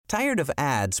Tired of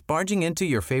ads barging into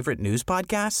your favorite news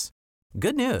podcasts?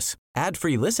 Good news.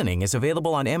 Ad-free listening is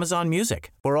available on Amazon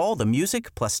Music for all the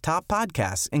music plus top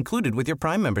podcasts included with your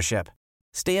Prime membership.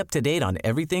 Stay up to date on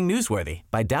everything newsworthy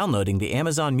by downloading the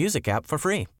Amazon Music app for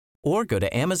free or go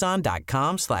to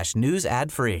amazon.com/news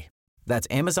ad free. That's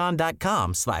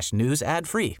amazon.com/news ad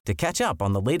free to catch up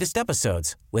on the latest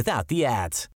episodes without the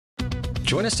ads.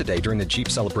 Join us today during the Jeep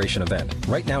Celebration event.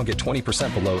 Right now, get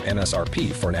 20% below MSRP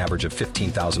for an average of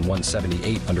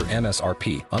 $15,178 under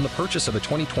MSRP on the purchase of a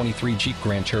 2023 Jeep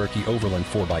Grand Cherokee Overland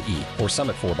 4xE or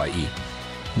Summit 4xE.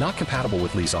 Not compatible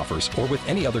with lease offers or with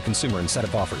any other consumer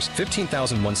incentive offers.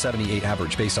 $15,178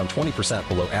 average based on 20%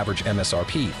 below average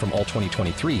MSRP from all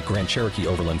 2023 Grand Cherokee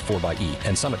Overland 4xE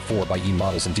and Summit 4xE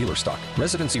models in dealer stock.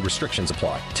 Residency restrictions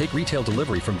apply. Take retail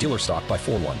delivery from dealer stock by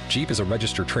 4/1. Jeep is a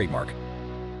registered trademark.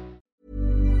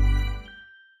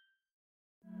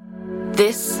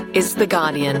 This is The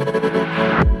Guardian.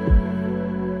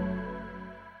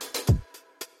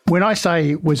 When I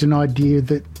say it was an idea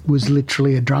that was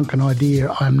literally a drunken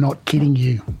idea, I'm not kidding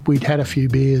you. We'd had a few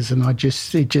beers and I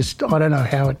don't know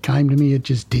how it came to me, it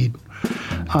just did.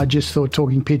 I just thought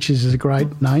Talking Pictures is a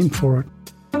great name for it.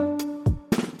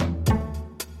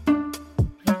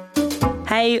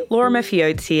 Hey, Laura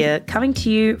Murphy-Oates here, coming to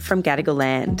you from Gadigal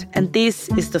Land, and this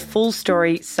is the Full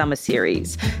Story Summer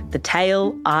Series, The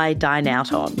Tale I Dine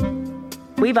Out On.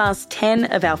 We've asked 10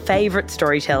 of our favourite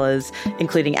storytellers,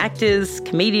 including actors,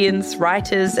 comedians,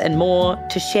 writers and more,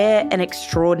 to share an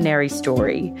extraordinary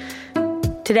story.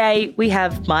 Today, we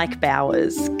have Mike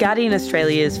Bowers, Guardian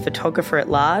Australia's photographer at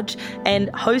large and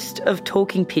host of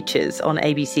Talking Pictures on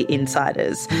ABC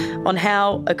Insiders, on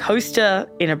how a coaster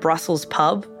in a Brussels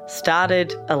pub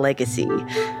started a legacy,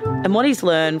 and what he's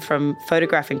learned from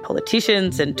photographing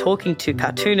politicians and talking to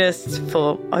cartoonists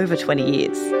for over 20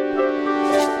 years.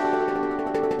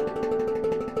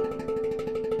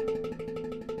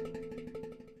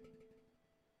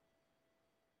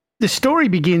 The story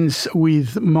begins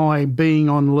with my being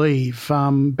on leave.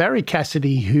 Barry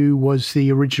Cassidy, who was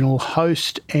the original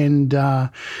host and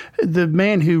the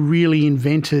man who really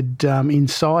invented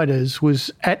Insiders,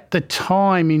 was at the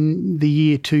time in the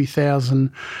year 2000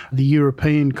 the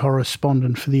European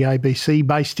correspondent for the ABC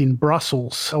based in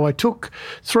Brussels. So I took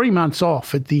 3 months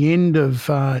off at the end of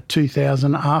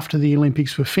 2000 after the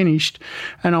Olympics were finished,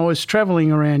 and I was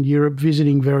travelling around Europe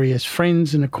visiting various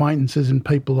friends and acquaintances and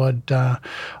people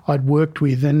I'd worked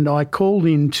with, and I called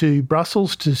into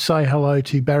Brussels to say hello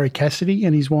to Barry Cassidy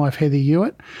and his wife Heather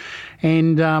Hewitt.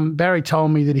 And Barry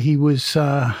told me that he was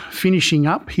finishing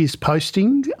up his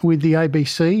posting with the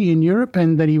ABC in Europe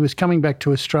and that he was coming back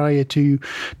to Australia to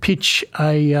pitch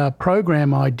a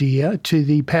program idea to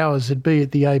the powers that be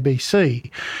at the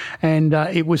ABC. And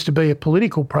it was to be a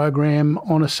political program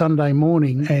on a Sunday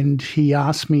morning. And he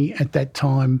asked me at that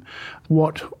time,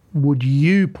 what would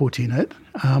you put in it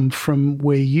from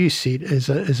where you sit as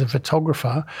a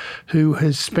photographer who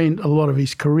has spent a lot of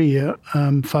his career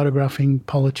photographing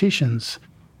politicians?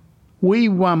 We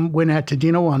went out to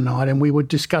dinner one night and we were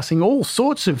discussing all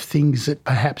sorts of things that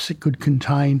perhaps it could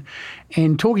contain,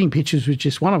 and Talking Pictures was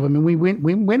just one of them. And we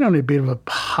went on a bit of a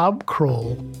pub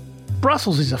crawl.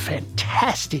 Brussels is a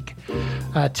fantastic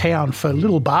town for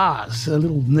little bars,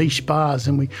 little niche bars,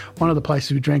 and one of the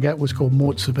places we drank at was called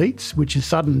Mort Subits, which is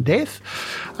sudden death,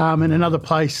 and another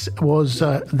place was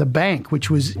the Bank,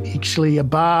 which was actually a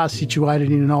bar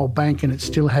situated in an old bank, and it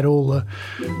still had all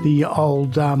the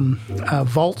old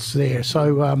vaults there.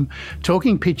 So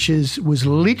Talking Pictures was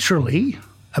literally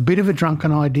a bit of a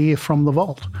drunken idea from the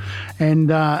vault.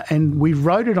 And we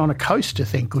wrote it on a coaster,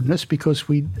 thank goodness, because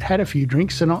we had a few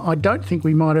drinks, and I don't think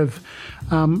we might have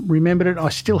remembered it. I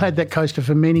still had that coaster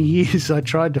for many years. I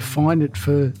tried to find it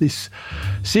for this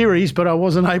series, but I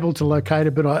wasn't able to locate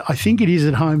it. But I think it is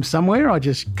at home somewhere. I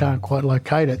just can't quite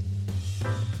locate it.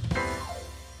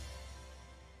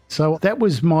 So that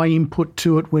was my input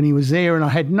to it when he was there, and I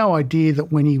had no idea that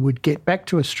when he would get back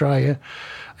to Australia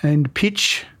and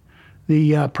pitch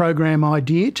the program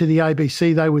idea to the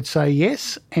ABC, they would say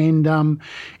yes. And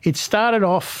it started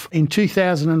off in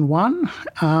 2001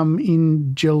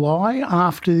 in July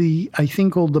after a thing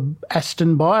called the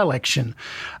Aston by-election.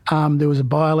 There was a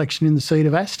by-election in the seat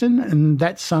of Aston, and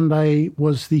that Sunday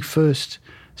was the first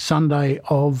Sunday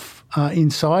of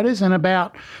Insiders. And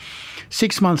about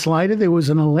 6 months later, there was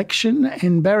an election,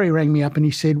 and Barry rang me up and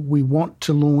he said, we want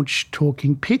to launch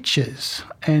Talking Pictures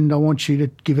and I want you to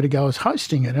give it a go as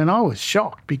hosting it. And I was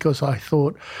shocked because I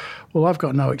thought, well, I've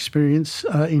got no experience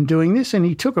in doing this. And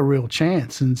he took a real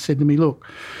chance and said to me, look,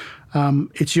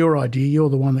 it's your idea. You're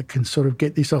the one that can sort of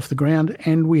get this off the ground.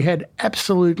 And we had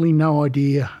absolutely no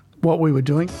idea what we were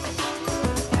doing.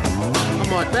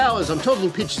 Mike Bowers. I'm talking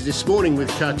pictures this morning with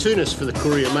cartoonist for the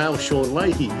Courier Mail, Sean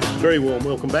Leahy. Very warm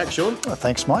welcome back, Sean. Oh,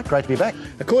 thanks, Mike. Great to be back.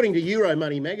 According to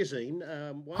Euromoney magazine...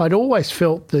 I'd always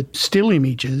felt that still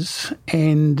images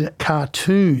and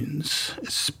cartoons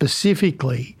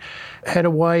specifically had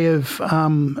a way of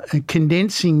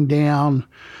condensing down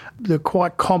the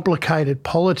quite complicated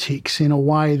politics in a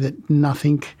way that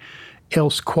nothing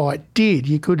else quite did.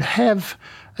 You could have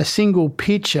a single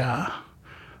picture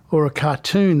or a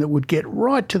cartoon that would get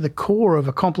right to the core of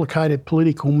a complicated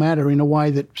political matter in a way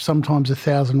that sometimes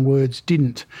 1,000 words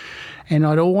didn't. And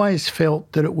I'd always felt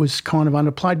that it was kind of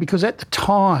underplayed because at the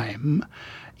time,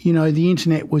 you know, the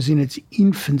internet was in its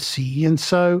infancy. And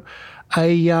so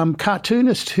a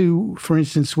cartoonist who, for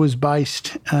instance, was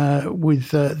based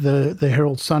with the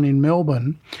Herald Sun in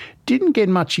Melbourne didn't get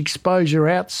much exposure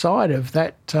outside of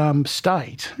that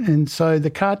state. And so the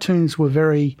cartoons were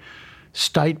very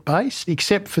state-based,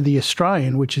 except for the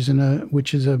Australian, which is a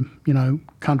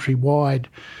countrywide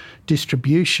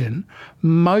distribution.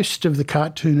 Most of the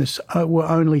cartoonists were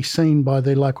only seen by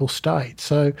their local state.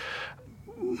 So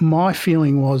my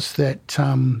feeling was that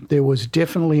there was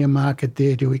definitely a market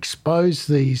there to expose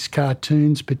these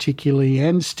cartoons particularly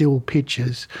and still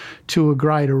pictures to a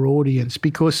greater audience,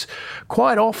 because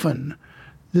quite often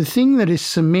the thing that is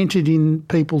cemented in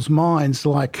people's minds,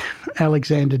 like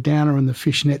Alexander Downer and the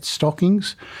fishnet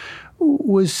stockings,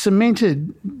 was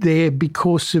cemented there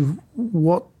because of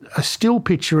what a still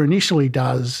picture initially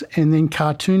does, and then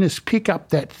cartoonists pick up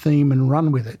that theme and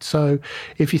run with it. So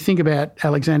if you think about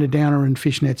Alexander Downer and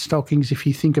fishnet stockings, if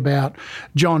you think about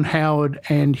John Howard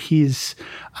and his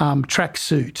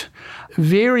tracksuit,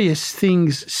 various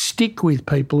things stick with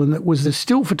people, and it was the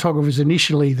still photographers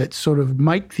initially that sort of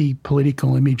make the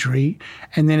political imagery,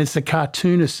 and then it's the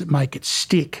cartoonists that make it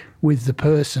stick with the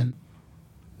person.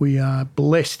 We are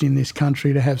blessed in this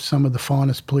country to have some of the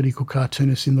finest political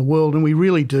cartoonists in the world, and we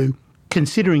really do,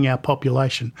 considering our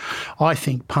population, I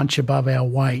think punch above our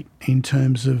weight in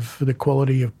terms of the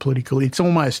quality of political. It's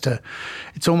almost an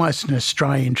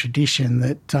Australian tradition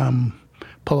that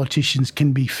politicians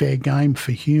can be fair game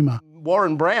for humour.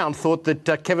 Warren Brown thought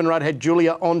that Kevin Rudd had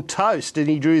Julia on toast and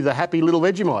he drew the happy little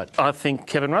Vegemite. I think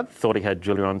Kevin Rudd thought he had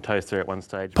Julia on toast there at one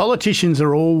stage. Politicians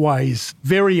are always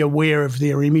very aware of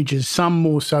their images, some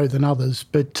more so than others,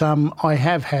 but I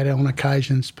have had on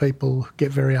occasions people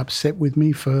get very upset with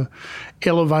me for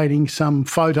elevating some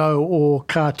photo or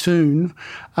cartoon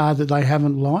that they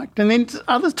haven't liked. And then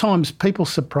other times people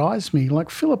surprise me,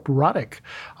 like Philip Ruddock.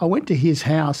 I went to his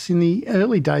house. In the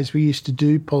early days we used to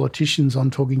do politicians on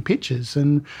Talking Pictures,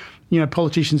 and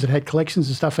politicians that had collections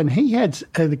and stuff, and he had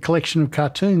the collection of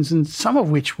cartoons, and some of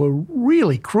which were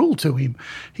really cruel to him.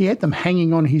 He had them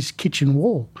hanging on his kitchen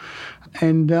wall.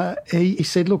 And he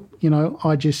said, look,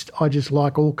 I just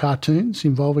like all cartoons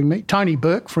involving me. Tony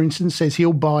Burke, for instance, says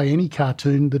he'll buy any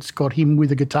cartoon that's got him with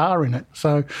a guitar in it.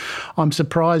 So I'm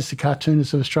surprised the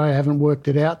cartoonists of Australia haven't worked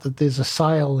it out, that there's a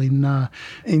sale in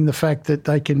the fact that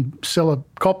they can sell a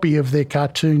copy of their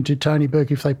cartoon to Tony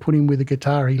Burke if they put him with a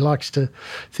guitar. He likes to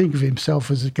think of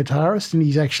himself as a guitarist, and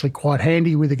he's actually quite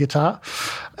handy with a guitar.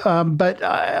 But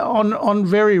on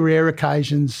very rare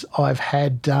occasions I've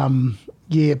had...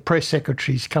 press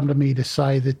secretaries come to me to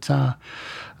say that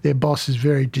their boss is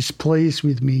very displeased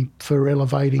with me for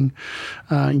elevating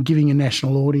and giving a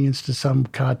national audience to some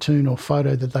cartoon or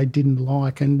photo that they didn't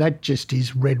like, and that just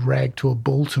is red rag to a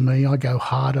bull to me. I go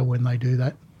harder when they do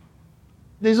that.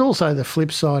 There's also the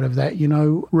flip side of that.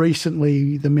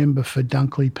 Recently the member for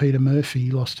Dunkley, Peter Murphy,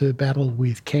 lost her battle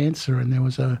with cancer, and there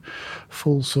was a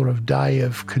full sort of day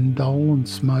of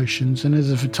condolence motions. And as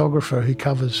a photographer who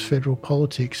covers federal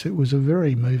politics, it was a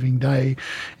very moving day.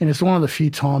 And it's one of the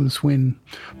few times when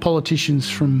politicians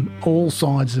from all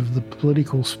sides of the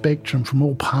political spectrum, from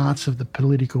all parts of the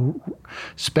political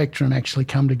spectrum, actually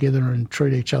come together and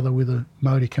treat each other with a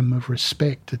modicum of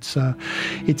respect. It's a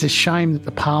shame that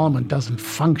the Parliament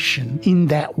doesn't function in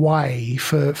that way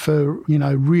for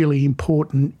really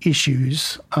important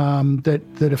issues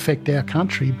that affect our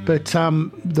country. But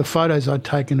the photos I'd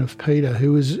taken of Peter,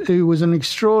 who was an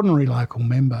extraordinary local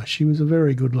member, she was a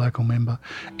very good local member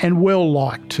and well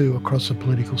liked too across the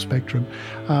political spectrum.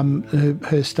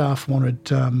 Her staff wanted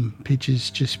pictures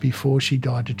just before she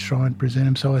died to try and present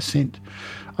them, so I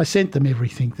sent them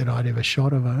everything that I'd ever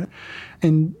shot of her.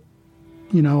 And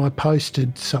I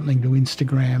posted something to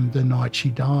Instagram the night she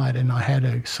died, and I had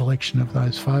a selection of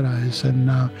those photos, and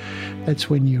that's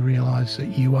when you realise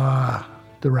that you are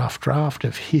the rough draft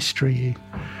of history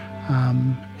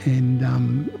and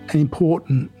an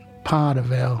important part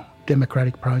of our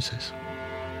democratic process.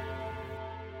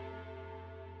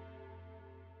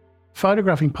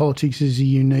 Photographing politics is a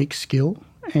unique skill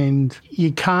and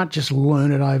you can't just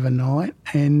learn it overnight,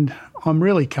 and I'm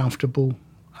really comfortable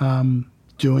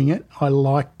doing it. I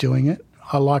like doing it.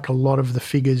 I like a lot of the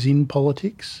figures in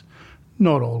politics.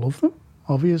 Not all of them,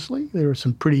 obviously. There are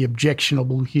some pretty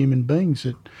objectionable human beings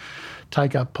that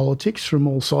take up politics from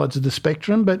all sides of the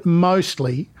spectrum, but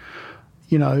mostly,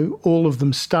 you know, all of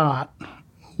them start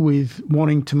with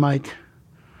wanting to make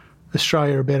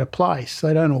Australia a better place.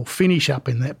 They don't all finish up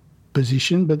in that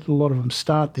position, but a lot of them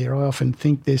start there. I often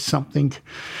think there's something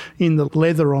in the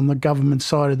leather on the government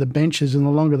side of the benches, and the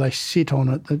longer they sit on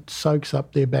it, that soaks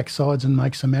up their backsides and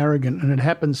makes them arrogant. And it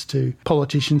happens to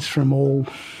politicians from all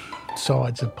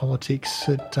sides of politics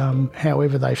that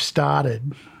however they've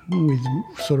started with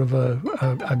sort of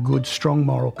a good, strong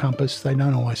moral compass, they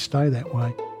don't always stay that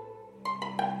way.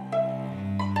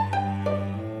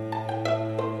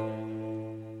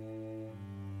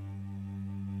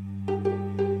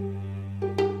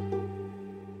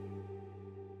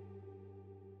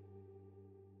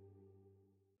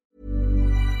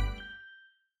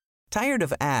 Tired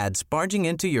of ads barging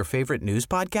into your favorite news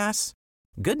podcasts?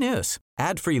 Good news.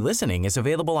 Ad-free listening is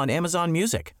available on Amazon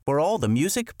Music for all the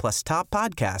music plus top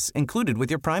podcasts included with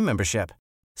your Prime membership.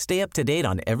 Stay up to date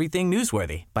on everything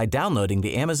newsworthy by downloading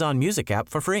the Amazon Music app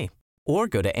for free or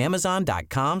go to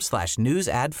amazon.com/news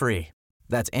ad free.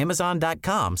 That's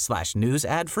amazon.com/news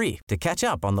ad free to catch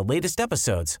up on the latest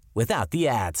episodes without the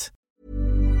ads.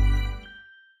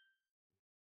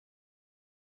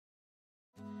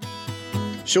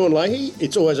 Shaun Leahy,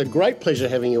 it's always a great pleasure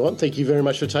having you on. Thank you very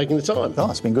much for taking the time.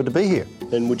 Oh, it's been good to be here.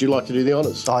 And would you like to do the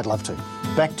honours? I'd love to.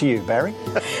 Back to you, Barry.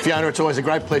 Fiona, it's always a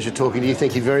great pleasure talking to you.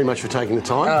 Thank you very much for taking the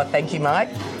time. Oh, thank you, Mike.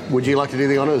 Would you like to do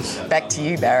the honours? Back to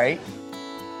you, Barry.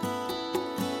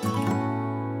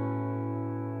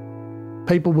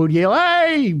 People would yell,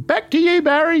 "Hey, back to you,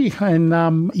 Barry!"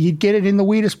 And you'd get it in the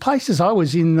weirdest places. I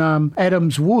was in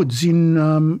Adams Woods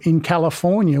in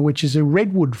California, which is a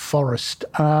redwood forest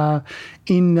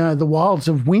in the wilds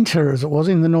of winter, as it was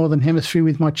in the Northern Hemisphere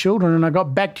with my children, and I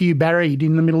got "back to you, Barry"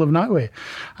 in the middle of nowhere.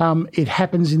 It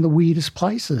happens in the weirdest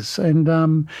places, and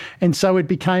so it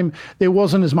became, there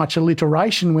wasn't as much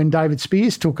alliteration when David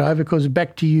Spears took over, because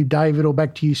 "back to you, David" or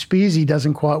 "back to you, Spearsy"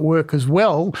 doesn't quite work as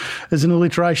well as an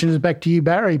alliteration as "back to you,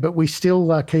 Barry," but we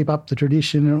still keep up the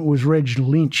tradition, and it was Reg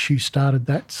Lynch who started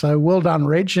that. So well done,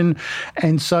 Reg.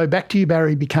 And so "back to you,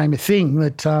 Barry" became a thing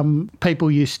that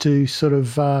people used to sort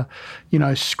of,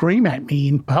 scream at me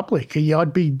in public.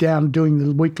 I'd be down doing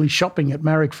the weekly shopping at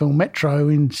Marrickville Metro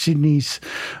in Sydney's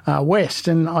west,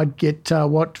 and I'd get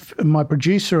what my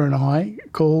producer and I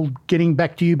called "getting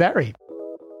back to you, Barry."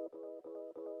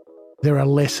 There are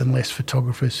less and less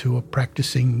photographers who are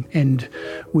practicing, and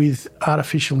with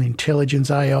artificial intelligence,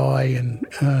 AI and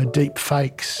deep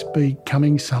fakes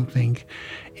becoming something,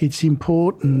 it's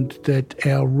important that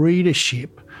our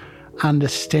readership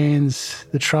understands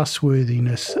the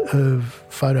trustworthiness of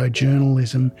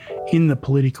photojournalism in the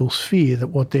political sphere, that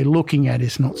what they're looking at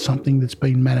is not something that's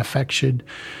been manufactured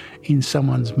in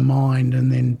someone's mind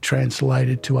and then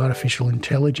translated to artificial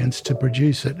intelligence to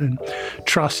produce it. And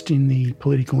trust in the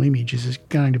political image is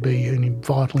going to be a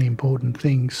vitally important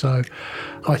thing. So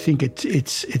I think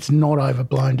it's not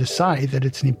overblown to say that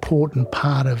it's an important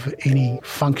part of any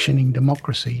functioning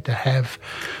democracy to have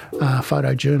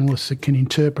photojournalists that can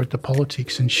interpret the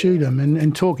politics and shoot them,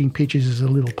 and talking pictures is a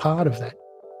little part of that.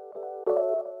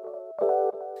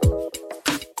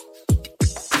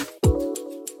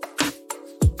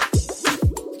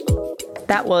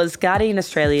 That was Guardian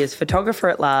Australia's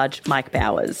photographer-at-large, Mike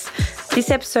Bowers. This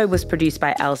episode was produced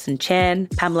by Alison Chan,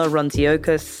 Pamela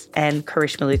Ronziokis and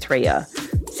Karishma Luthria.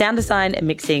 Sound design and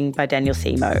mixing by Daniel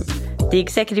Simo. The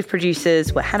executive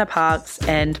producers were Hannah Parks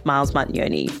and Miles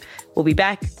Martignoni. We'll be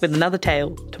back with another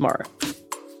tale tomorrow.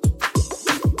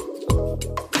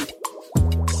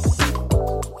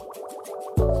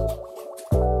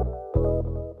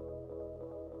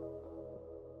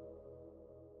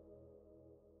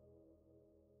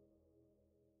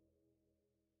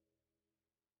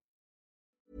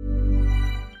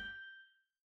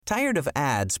 Tired of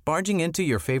ads barging into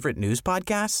your favorite news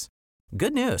podcasts?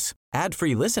 Good news.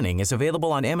 Ad-free listening is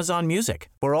available on Amazon Music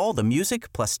for all the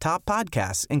music plus top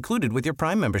podcasts included with your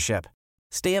Prime membership.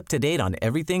 Stay up to date on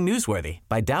everything newsworthy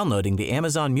by downloading the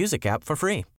Amazon Music app for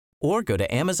free or go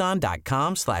to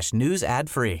amazon.com/news ad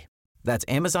free. That's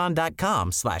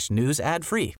amazon.com/news ad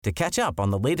free to catch up on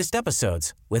the latest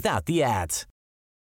episodes without the ads.